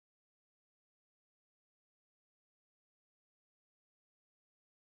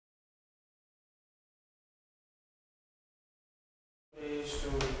Is to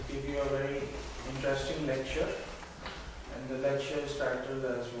give you a very interesting lecture, and the lecture is titled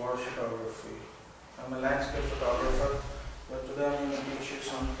as War Photography. I'm a landscape photographer, but today I'm going to teach you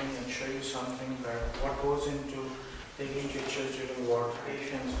something and show you something that what goes into taking pictures during war.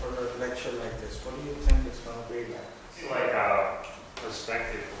 Patience for a lecture like this. What do you think it's going to be like? It's like a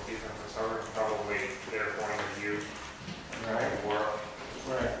perspective from different photographers, probably their point of view. Right. Work.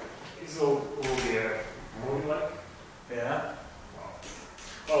 Right. So will be a movie like? Yeah.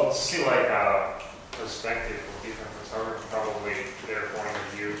 Well, it's still like a perspective from different photographers, probably their point of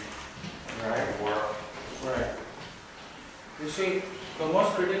view. Right. Work. Right. You see, the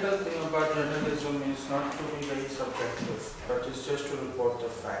most critical thing about journalism is not to be very subjective, but it's just to report the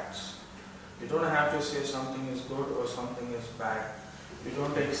facts. You don't have to say something is good or something is bad. You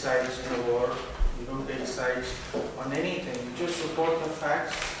don't take sides in a war. You don't take sides on anything. You just report the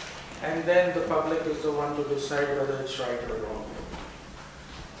facts, and then the public is the one to decide whether it's right or wrong.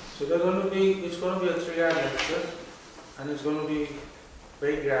 So it's going to be a 3-hour lecture, and it's going to be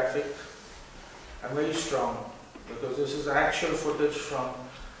very graphic and very strong, because this is actual footage from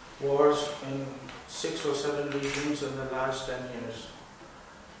wars in 6 or 7 regions in the last 10 years.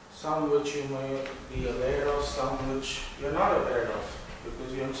 Some which you may be aware of, some which you're not aware of,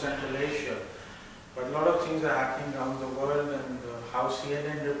 because you're in Central Asia. But a lot of things are happening around the world, and how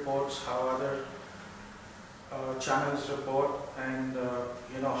CNN reports, how other channels report, and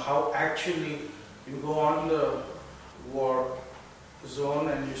how actually you go on the war zone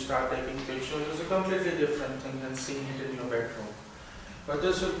and you start taking pictures. It's a completely different thing than seeing it in your bedroom. But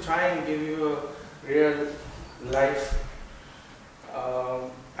this will try and give you a real life,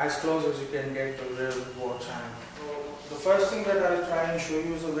 as close as you can get to real wartime. So the first thing that I'll try and show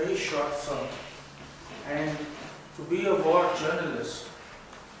you is a very short film. And to be a war journalist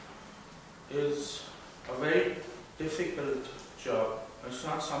is a very difficult job. It's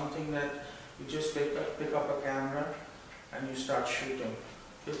not something that you just pick up a camera and you start shooting.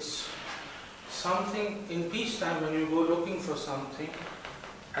 It's something in peacetime when you go looking for something.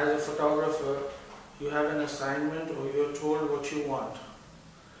 As a photographer, you have an assignment or you're told what you want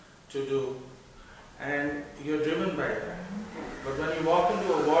to do, and you're driven by that. But when you walk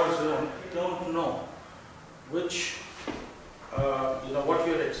into a war zone, you don't know which, what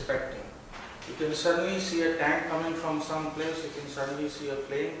you're expecting. You can suddenly see a tank coming from some place, you can suddenly see a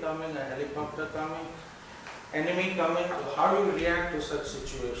plane coming, a helicopter coming, enemy coming. How do you react to such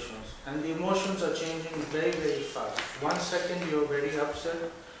situations? And the emotions are changing very, very fast. 1 second you're very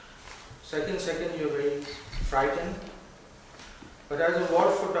upset, second you're very frightened. But as a war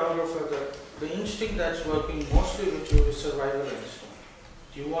photographer, the instinct that's working mostly with you is survival instinct.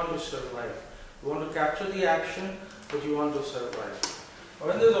 You want to survive. You want to capture the action, but you want to survive.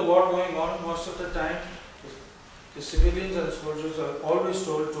 When there's a war going on, most of the time, the civilians and soldiers are always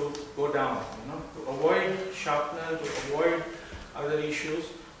told to go down, to avoid shrapnel, to avoid other issues.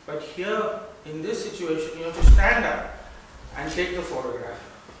 But here, in this situation, you have to stand up and take the photograph.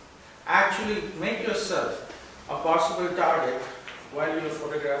 Actually, make yourself a possible target while you're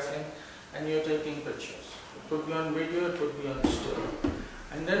photographing and you're taking pictures. It could be on video, it could be on still.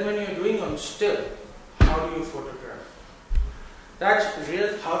 And then when you're doing on still, how do you photograph? That's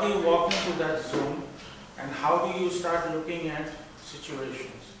real. How do you walk into that zone, and how do you start looking at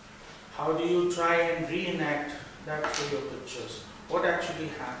situations? How do you try and reenact that through your pictures? What actually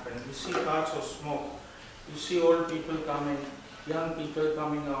happened? You see clouds of smoke. You see old people coming, young people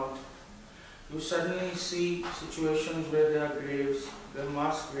coming out. You suddenly see situations where there are graves, there are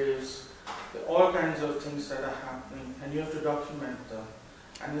mass graves, there are all kinds of things that are happening, and you have to document them.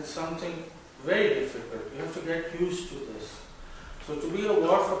 And it's something very difficult. You have to get used to this. So to be a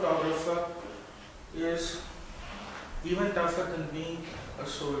war photographer is even tougher than being a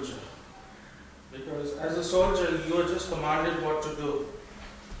soldier. Because as a soldier, you are just commanded what to do.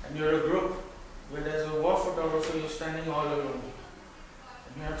 And you're a group. Whereas a war photographer, you're standing all alone.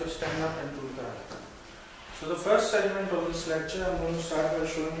 And you have to stand up and do that. So the first segment of this lecture, I'm going to start by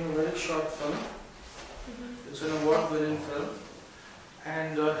showing you a very short film. It's an award-winning film.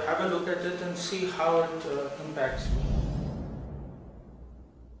 And have a look at it and see how it impacts you.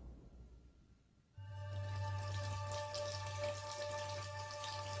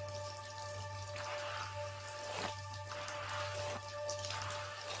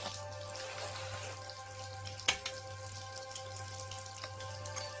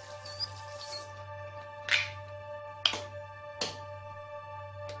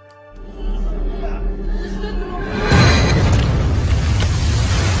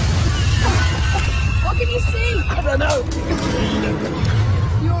 I don't know.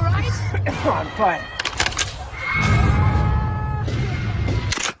 You alright? I'm fine.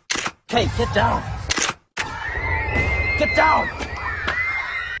 Hey, get down! Get down!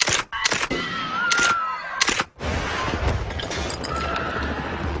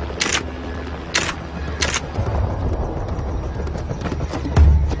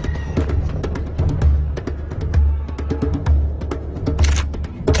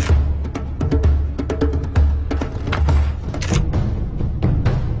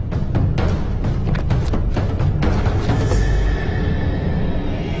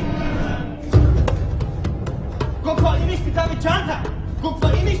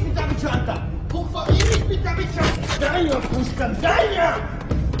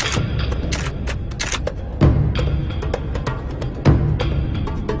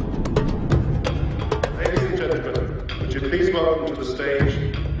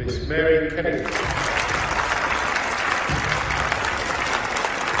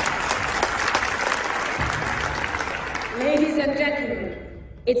 Ladies and gentlemen,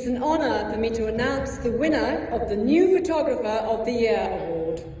 it's an honor for me to announce the winner of the New Photographer of the Year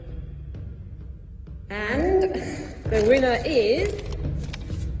award. And the winner is...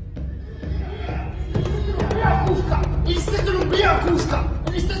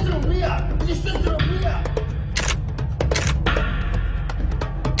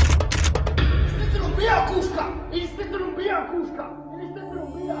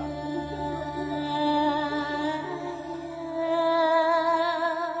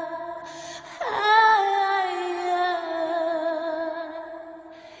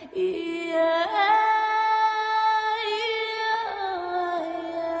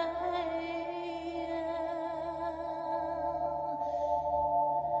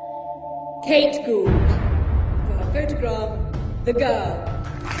 Kate Gould, for her photograph, The Girl.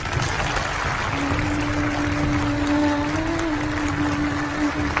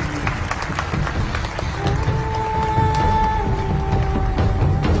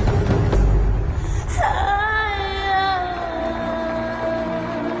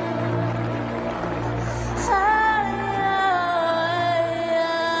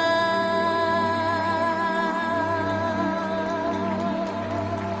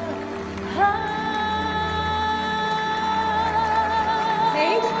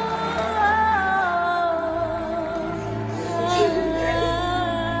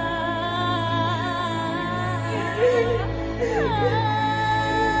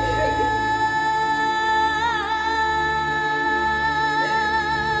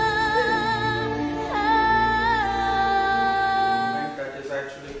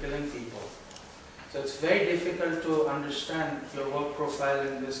 To understand your work profile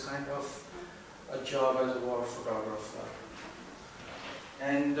in this kind of a job as a war photographer.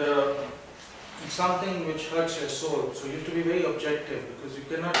 And it's something which hurts your soul, so you have to be very objective because you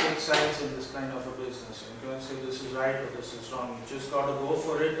cannot take sides in this kind of a business. You cannot say this is right or this is wrong. You just got to go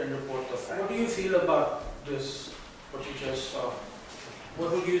for it and report the fact. What do you feel about this, what you just saw?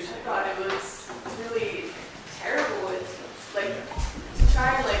 What would you say? I thought it was really terrible. It's like, to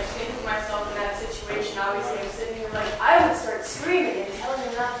try and like think of myself in that situation, obviously I'm sitting here like, I would start screaming and telling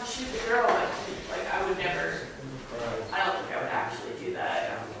him not to shoot the girl. Like I would never, I don't think I would actually do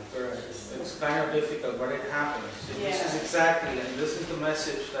that. It's kind of difficult, but it happens. Yeah. This is exactly, and this is the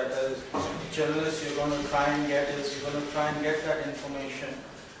message that as journalists you're going to try and get is, you're going to try and get that information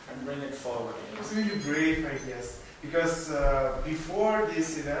and bring it forward. It was really brave, I guess, because before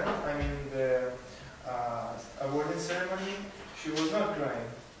this event, I mean the awarding ceremony, she was not crying.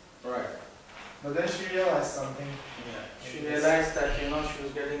 Right. But then she realized something. Yeah. She realized that, you know, she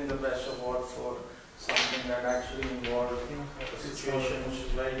was getting the best award for something that actually involved a situation which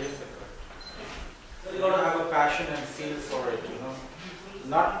is very difficult. You got to have a passion and feel for it, you know.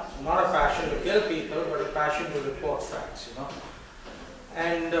 Not a passion to kill people, but a passion to report facts, you know.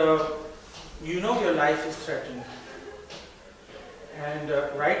 And you know your life is threatened. And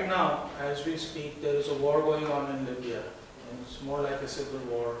right now, as we speak, there is a war going on in Libya. And it's more like a civil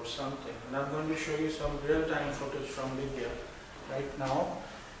war or something. And I'm going to show you some real-time footage from Libya right now,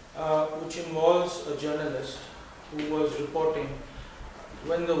 which involves a journalist who was reporting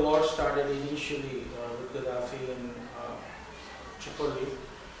when the war started initially with Gaddafi in Tripoli.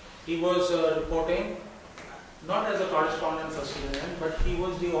 He was reporting not as a correspondent for CNN, but he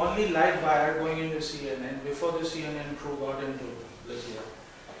was the only live wire going into CNN before the CNN crew got into Libya.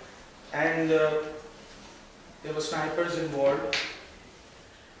 And there were snipers involved,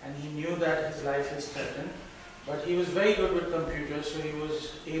 and he knew that his life is threatened. But he was very good with computers, so he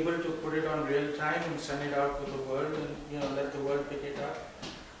was able to put it on real time and send it out to the world, and let the world pick it up,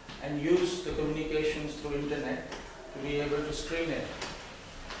 and use the communications through internet to be able to screen it.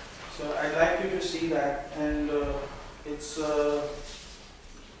 So I'd like you to see that, and it's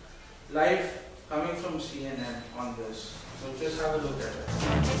live coming from CNN on this. So just have a look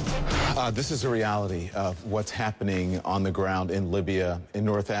at it. This is a reality of what's happening on the ground in Libya, in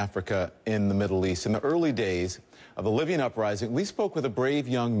North Africa, in the Middle East. In the early days of the Libyan uprising, we spoke with a brave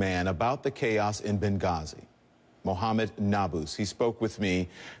young man about the chaos in Benghazi, Mohammed Nabous. He spoke with me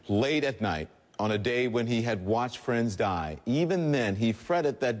late at night on a day when he had watched friends die. Even then, he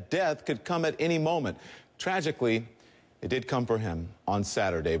fretted that death could come at any moment. Tragically, it did come for him on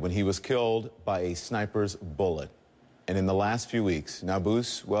Saturday when he was killed by a sniper's bullet. And in the last few weeks,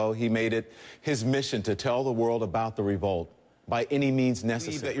 Nabous, well, he made it his mission to tell the world about the revolt by any means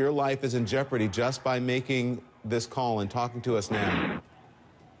necessary. That your life is in jeopardy just by making this call and talking to us now.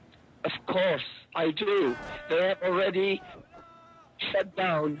 Of course, I do. They have already shut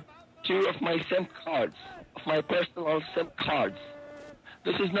down 2 of my SIM cards, of my personal SIM cards.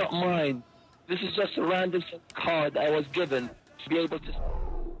 This is not mine. This is just a random SIM card I was given to be able to...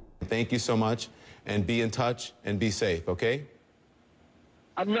 Thank you so much, and be in touch and be safe, okay?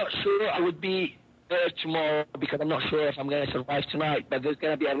 I'm not sure I would be there tomorrow because I'm not sure if I'm going to survive tonight, but there's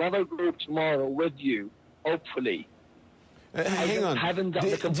going to be another group tomorrow with you, hopefully. Hang on. I haven't got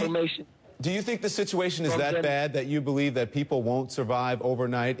the confirmation. Do you think the situation is that bad that you believe that people won't survive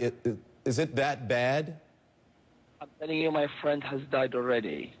overnight? Is it that bad? I'm telling you, my friend has died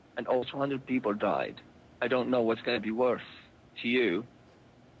already, and also 100 people died. I don't know what's going to be worse to you.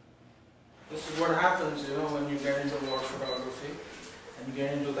 This is what happens, you know, when you get into war photography and you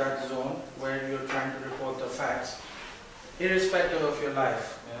get into that zone where you're trying to report the facts, irrespective of your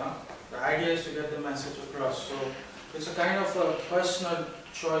life, you know. The idea is to get the message across. So it's a kind of a personal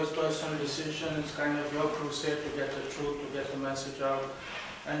choice, personal decision. It's kind of your crusade to get the truth, to get the message out,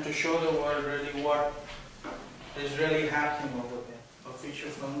 and to show the world really what is really happening over there. A feature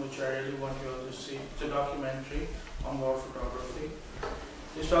film which I really want you all to see. It's a documentary on war photography.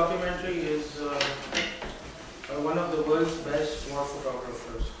 This documentary is one of the world's best war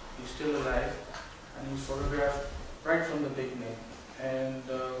photographers. He's still alive, and he's photographed right from the beginning. And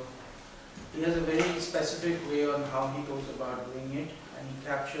he has a very specific way on how he goes about doing it, and he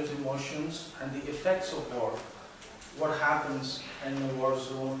captures emotions and the effects of war, what happens in the war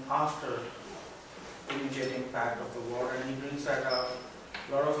zone after the immediate impact of the war, and he brings that out.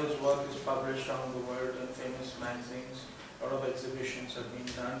 A lot of his work is published around the world in famous magazines. A lot of exhibitions have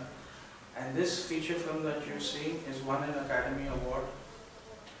been done. And this feature film that you see is won an Academy Award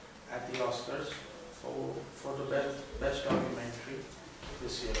at the Oscars for the best documentary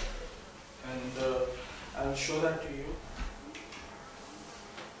this year. And I'll show that to you.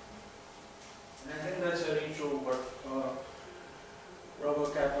 And I think that's very true what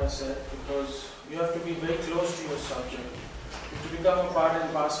Robert Capa said, because you have to be very close to your subject. You have to become a part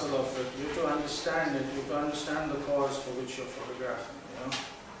and parcel of it. You have to understand it. You have to understand the cause for which you're photographing. You know?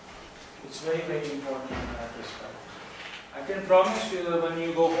 It's very, very important in that respect. I can promise you that when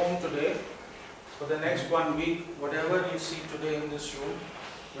you go home today, for the next 1 week, whatever you see today in this room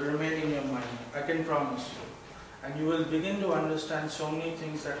will remain in your mind. I can promise you. And you will begin to understand so many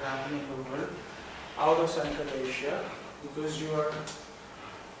things that happen in the world out of Central Asia, because you are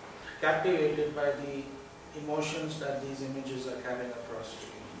captivated by the emotions that these images are carrying across to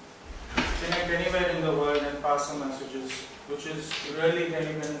you. Connect anywhere in the world and pass some messages, which is really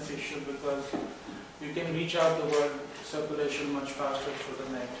very beneficial because you can reach out the world circulation much faster through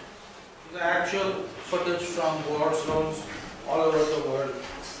the net. The actual footage from war zones all over the world.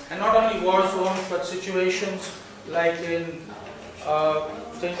 And not only war zones, but situations like in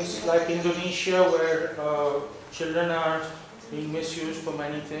things like Indonesia, where children are being misused for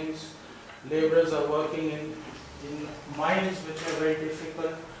many things. Laborers are working in mines which are very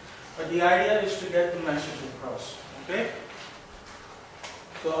difficult. But the idea is to get the message across. Okay?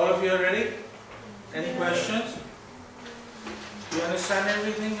 So all of you are ready? Any questions? You understand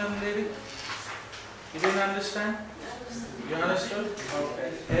everything, young lady? You didn't understand? You understood?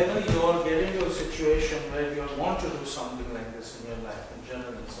 Okay. Ever you all get into a situation where you want to do something like this in your life, in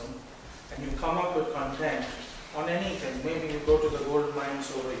journalism, and you come up with content on anything. Maybe you go to the gold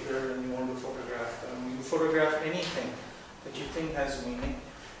mines over here and you want to photograph them. You photograph anything that you think has meaning.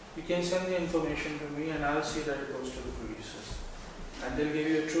 You can send the information to me and I'll see that it goes to the producers. And they'll give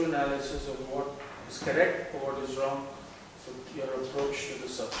you a true analysis of what is correct or what is wrong for your approach to the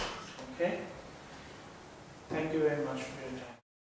subject. Okay? Thank you very much for your time.